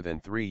 more than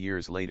 3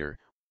 years later,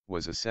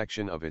 was a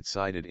section of it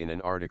cited in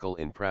an article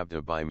in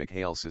Pravda by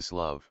Mikhail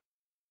Suslov.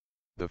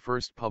 The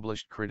first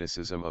published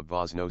criticism of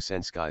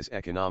Voznesensky's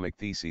economic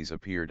theses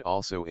appeared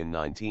also in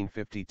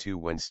 1952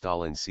 when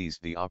Stalin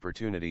seized the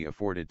opportunity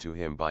afforded to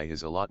him by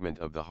his allotment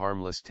of the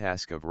harmless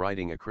task of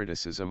writing a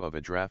criticism of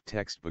a draft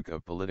textbook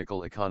of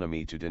political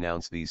economy to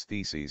denounce these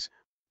theses,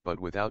 but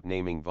without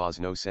naming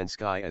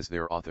Voznesensky as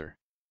their author.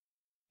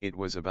 It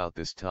was about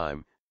this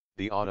time,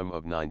 the autumn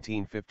of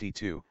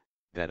 1952,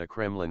 that a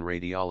Kremlin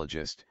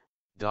radiologist,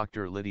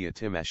 Dr. Lydia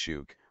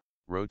Timashuk,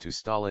 wrote to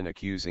Stalin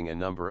accusing a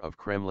number of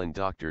Kremlin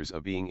doctors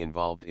of being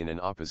involved in an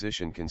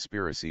opposition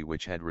conspiracy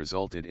which had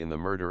resulted in the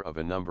murder of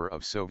a number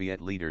of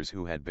Soviet leaders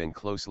who had been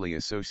closely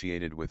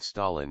associated with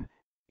Stalin,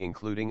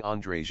 including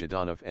Andrei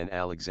Zhdanov and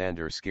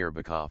Alexander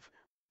Skharbakov,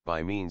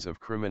 by means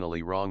of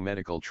criminally wrong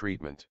medical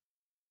treatment.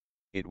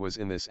 It was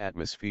in this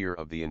atmosphere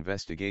of the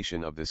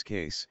investigation of this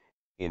case,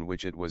 in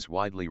which it was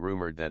widely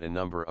rumored that a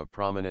number of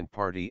prominent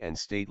party and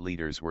state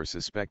leaders were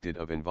suspected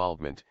of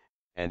involvement,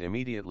 and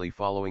immediately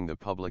following the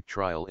public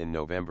trial in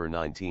November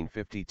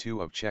 1952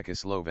 of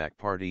Czechoslovak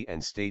party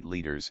and state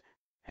leaders,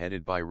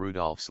 headed by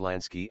Rudolf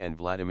Slansky and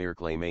Vladimir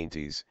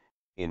Klementis,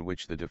 in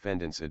which the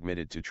defendants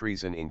admitted to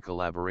treason in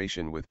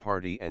collaboration with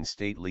party and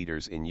state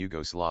leaders in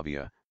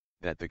Yugoslavia,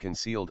 that the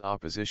concealed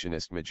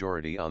oppositionist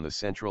majority on the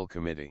Central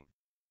Committee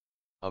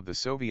of the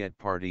Soviet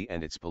Party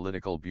and its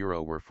political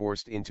bureau were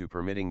forced into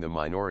permitting the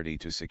minority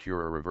to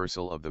secure a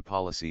reversal of the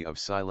policy of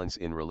silence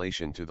in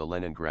relation to the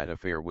Leningrad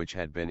affair, which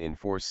had been in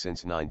force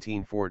since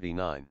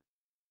 1949.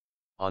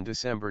 On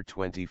December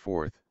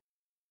 24,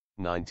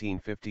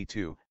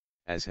 1952,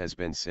 as has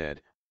been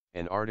said,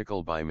 an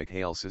article by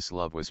Mikhail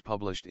Sislov was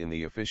published in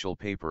the official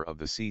paper of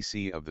the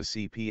CC of the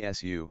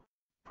CPSU,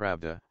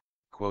 Pravda,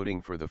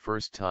 quoting for the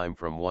first time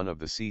from one of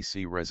the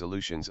CC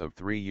resolutions of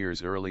 3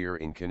 years earlier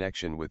in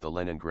connection with the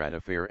Leningrad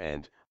affair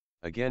and,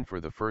 again for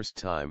the first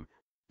time,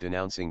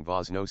 denouncing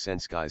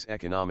Voznesenskoy's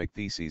economic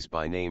theses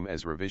by name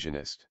as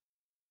revisionist.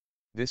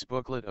 This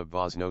booklet of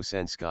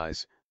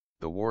Voznesenskoy's,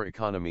 The War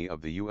Economy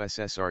of the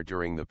USSR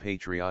During the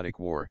Patriotic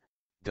War,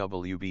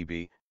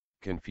 WBB,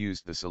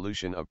 confused the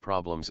solution of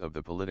problems of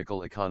the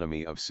political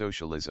economy of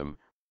socialism,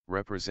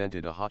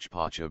 represented a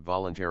hodgepodge of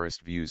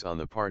voluntarist views on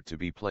the part to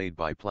be played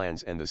by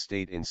plans and the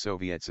state in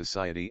Soviet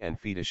society and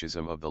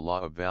fetishism of the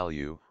law of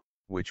value,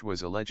 which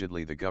was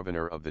allegedly the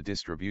governor of the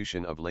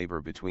distribution of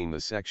labor between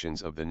the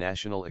sections of the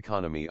national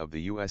economy of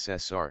the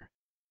USSR.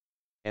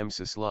 M.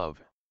 Sislov,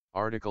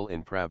 article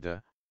in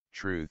Pravda,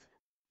 Truth,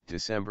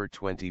 December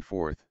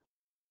 24,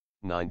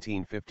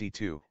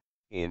 1952,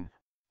 in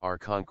Our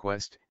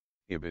Conquest,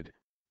 Ibid,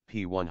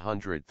 p.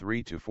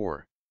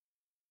 103-4.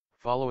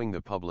 Following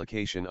the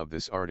publication of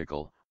this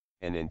article,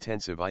 an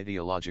intensive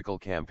ideological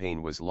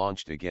campaign was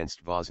launched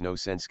against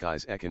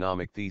Voznesenskoy's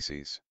economic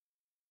theses.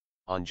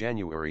 On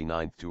January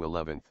 9 to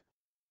 11,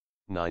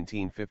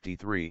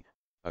 1953,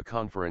 a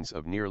conference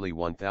of nearly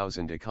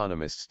 1,000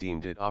 economists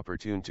deemed it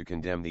opportune to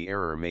condemn the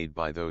error made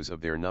by those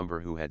of their number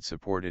who had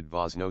supported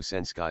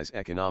Voznesenskoy's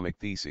economic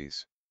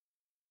theses.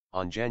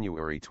 On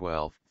January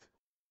 12,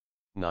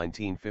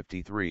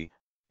 1953,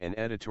 an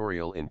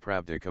editorial in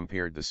Pravda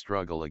compared the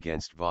struggle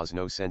against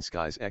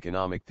Voznesenskoy's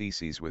economic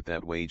theses with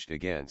that waged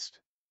against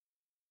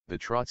the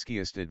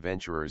Trotskyist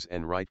adventurers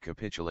and right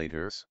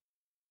capitulators.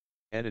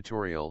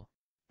 Editorial,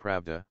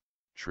 Pravda,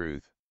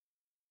 Truth.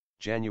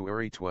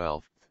 January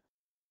 12,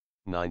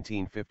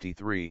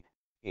 1953,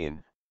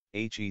 in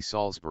H. E.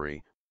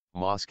 Salisbury,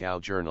 Moscow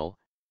Journal,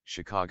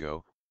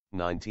 Chicago,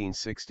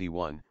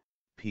 1961,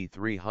 p.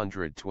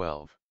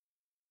 312.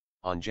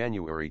 On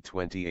January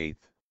 28,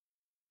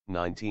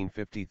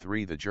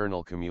 1953, the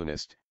journal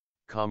Communist,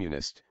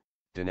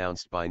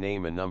 denounced by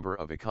name a number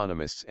of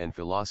economists and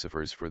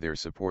philosophers for their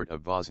support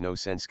of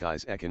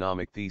Voznesenskoy's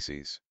economic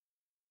theses.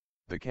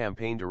 The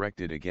campaign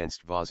directed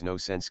against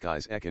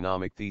Voznesenskoy's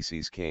economic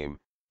theses came,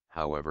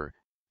 however,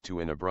 to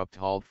an abrupt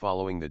halt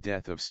following the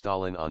death of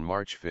Stalin on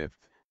March 5,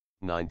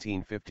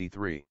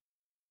 1953.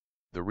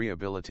 The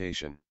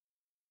rehabilitation.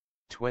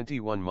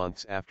 21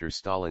 months after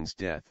Stalin's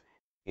death,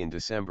 in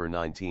December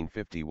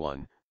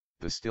 1951,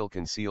 the still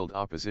concealed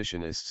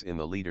oppositionists in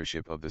the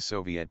leadership of the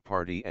Soviet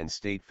Party and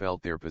state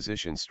felt their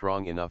position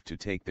strong enough to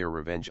take their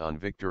revenge on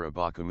Viktor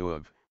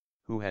Abakumov,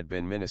 who had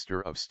been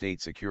Minister of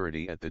State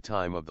Security at the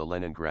time of the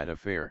Leningrad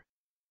affair.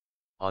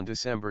 On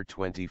December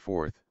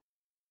 24,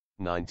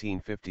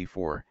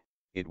 1954,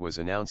 it was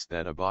announced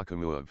that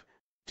Abakumov,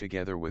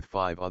 together with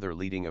 5 other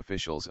leading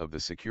officials of the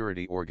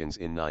security organs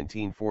in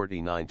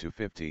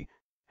 1949-50,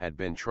 had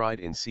been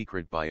tried in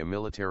secret by a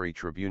military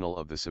tribunal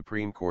of the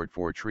Supreme Court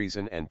for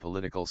treason and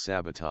political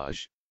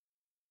sabotage.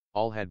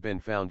 All had been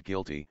found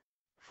guilty,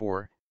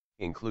 4,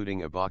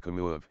 including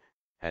Abakumov,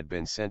 had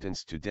been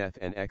sentenced to death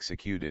and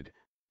executed,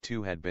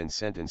 2 had been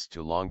sentenced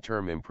to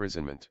long-term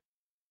imprisonment.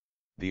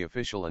 The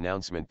official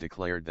announcement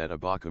declared that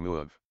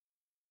Abakumov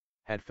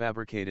had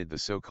fabricated the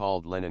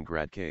so-called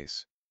Leningrad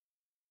case.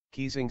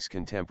 Kiesing's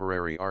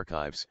Contemporary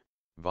Archives,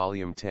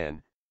 Volume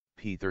 10,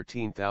 p.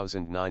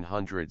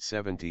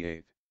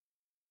 13978.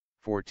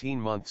 14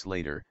 months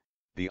later,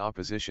 the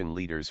opposition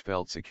leaders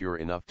felt secure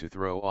enough to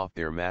throw off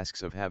their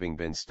masks of having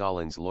been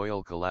Stalin's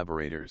loyal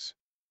collaborators.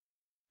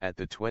 At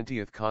the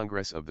 20th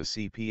Congress of the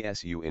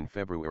CPSU in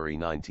February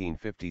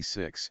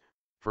 1956,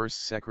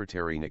 First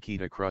Secretary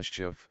Nikita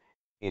Khrushchev,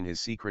 in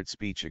his secret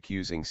speech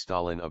accusing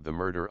Stalin of the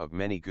murder of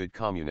many good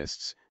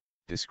communists,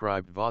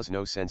 described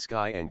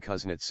Voznesenskoy and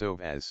Kuznetsov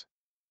as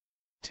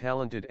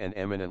talented and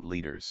eminent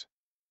leaders.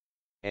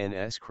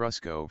 N.S.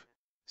 Khrushchev,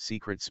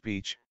 secret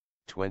speech,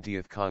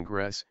 20th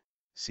Congress,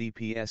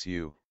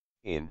 CPSU,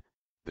 in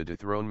The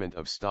Dethronement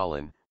of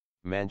Stalin,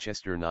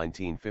 Manchester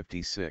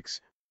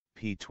 1956,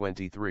 p.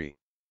 23.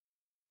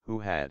 Who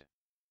had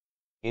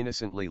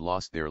innocently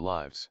lost their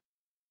lives.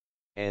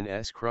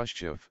 N.S.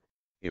 Khrushchev,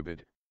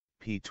 Ibid,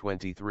 p.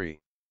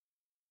 23.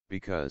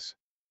 Because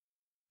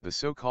the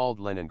so-called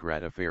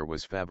Leningrad affair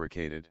was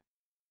fabricated.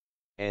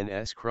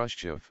 N.S.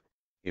 Khrushchev,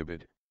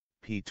 Ibid,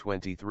 p.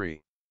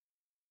 23.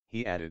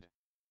 He added,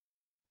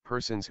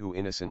 persons who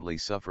innocently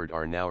suffered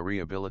are now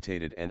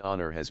rehabilitated and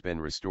honor has been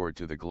restored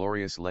to the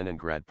glorious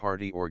Leningrad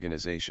Party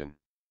organization.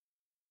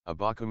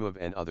 Abakumov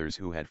and others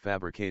who had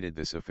fabricated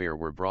this affair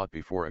were brought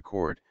before a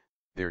court,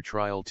 their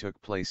trial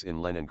took place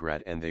in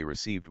Leningrad and they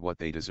received what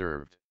they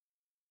deserved.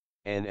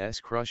 N.S.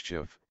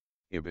 Khrushchev,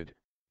 Ibid,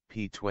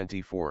 p.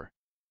 24.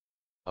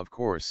 Of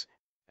course,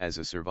 as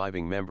a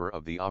surviving member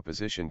of the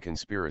opposition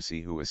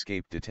conspiracy who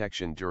escaped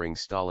detection during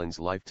Stalin's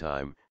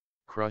lifetime,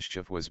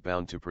 Khrushchev was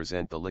bound to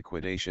present the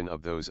liquidation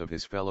of those of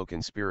his fellow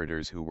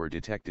conspirators who were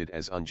detected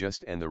as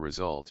unjust and the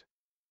result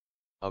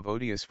of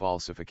odious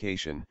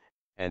falsification,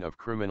 and of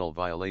criminal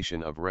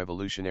violation of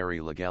revolutionary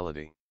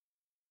legality.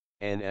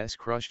 N.S.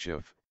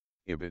 Khrushchev,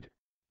 Ibid,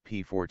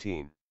 p.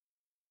 14.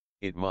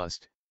 It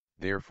must,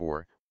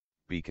 therefore,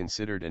 be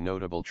considered a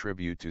notable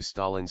tribute to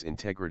Stalin's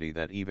integrity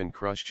that even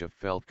Khrushchev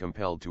felt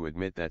compelled to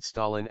admit that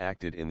Stalin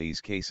acted in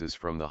these cases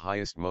from the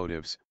highest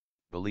motives,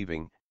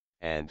 believing,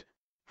 and,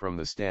 from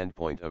the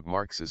standpoint of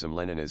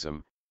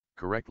Marxism-Leninism,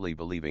 correctly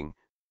believing,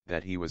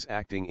 that he was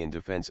acting in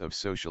defense of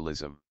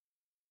socialism.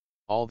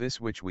 All this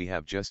which we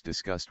have just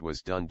discussed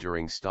was done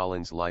during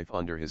Stalin's life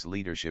under his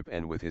leadership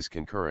and with his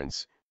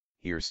concurrence.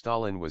 Here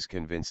Stalin was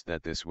convinced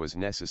that this was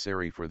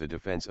necessary for the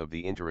defense of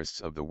the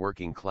interests of the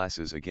working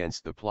classes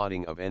against the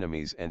plotting of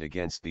enemies and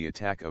against the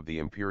attack of the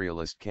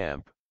imperialist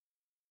camp.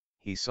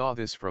 He saw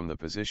this from the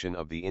position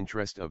of the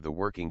interest of the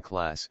working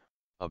class,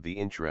 of the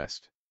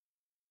interest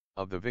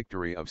of the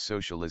victory of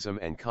socialism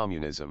and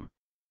communism.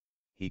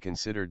 He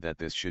considered that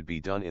this should be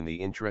done in the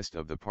interest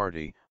of the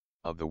party,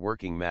 of the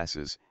working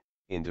masses,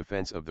 in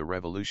defense of the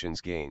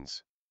revolution's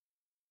gains.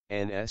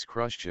 N.S.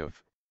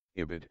 Khrushchev,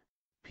 Ibid,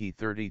 p.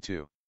 32.